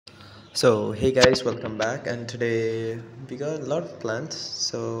So hey guys, welcome back, and today we got a lot of plants.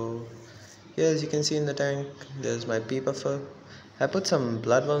 So here, as you can see in the tank, there's my pea puffer. I put some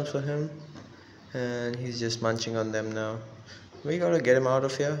bloodworms for him and he's just munching on them now. We gotta get him out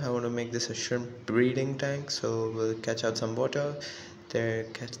of here. I want to make this a shrimp breeding tank, so we'll catch out some water there,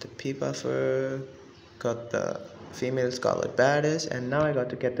 catch the pea puffer, got the female scarlet badass, and now I got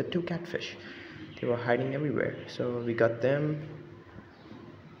to get the two catfish. They were hiding everywhere, so we got them.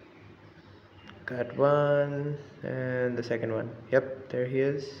 Got one, and the second one. Yep, there he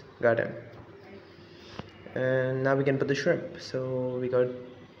is. Got him. And now we can put the shrimp. So we got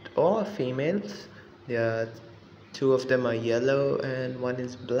all our females. Yeah, two of them are yellow and one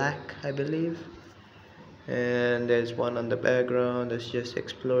is black, I believe. And there's one on the background that's just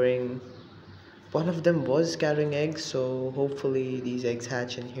exploring. One of them was carrying eggs, so hopefully these eggs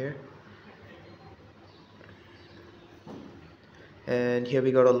hatch in here. And here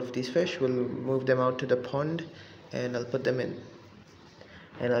we got all of these fish. We'll move them out to the pond and I'll put them in.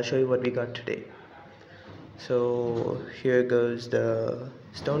 And I'll show you what we got today. So here goes the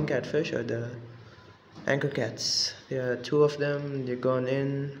stone catfish, or the anchor cats. There are two of them, they're gone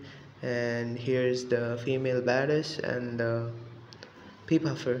in, and here's the female badass and the pea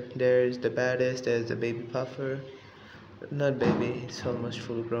puffer. There's the badass, there's the baby puffer. Not baby, it's almost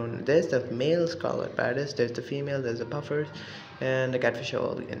full grown. There's the male scarlet badass, there's the female, there's the puffers, and the catfish are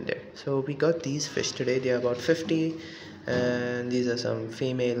all in there. So we got these fish today. They are about 50, and these are some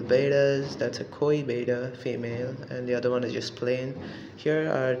female betas. That's a koi beta female, and the other one is just plain. Here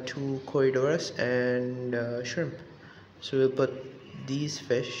are two koi doras and shrimp. So we'll put these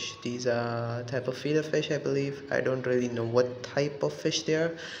fish. These are type of feeder fish, I believe. I don't really know what type of fish they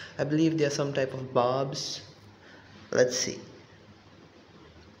are. I believe they are some type of barbs. Let's see.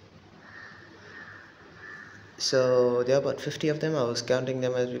 So there are about 50 of them. I was counting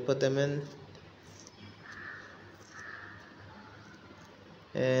them as we put them in,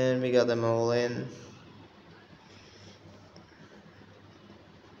 and we got them all in.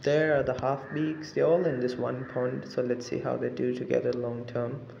 There are the half beaks. They're all in this one pond, so let's see how they do together long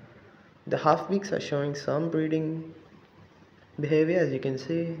term. The half beaks are showing some breeding behavior. As you can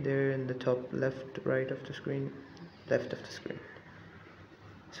see, they're in the top left, right of the screen, left of the screen.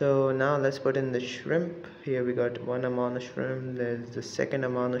 So now let's put in the shrimp. Here we got one amount of shrimp, there's the second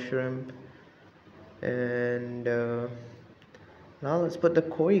amount of shrimp, and now let's put the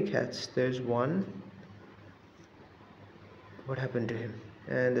koi cats. There's one. What happened to him?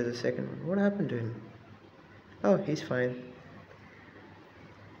 And there's a second one. What happened to him? Oh, he's fine.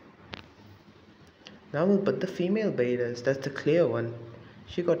 Now we'll put the female betas. That's the clear one.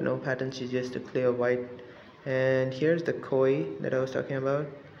 She got no pattern, she's just a clear white. And here's the koi that I was talking about.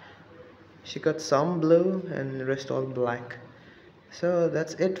 She got some blue and the rest all black. So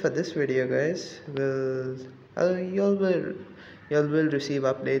that's it for this video, guys. Y'all will receive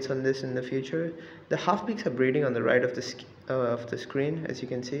updates on this in the future. The half beaks are breeding on the right of the screen, as you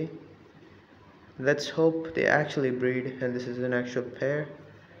can see. Let's hope they actually breed and this is an actual pair.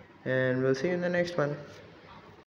 And we'll see you in the next one.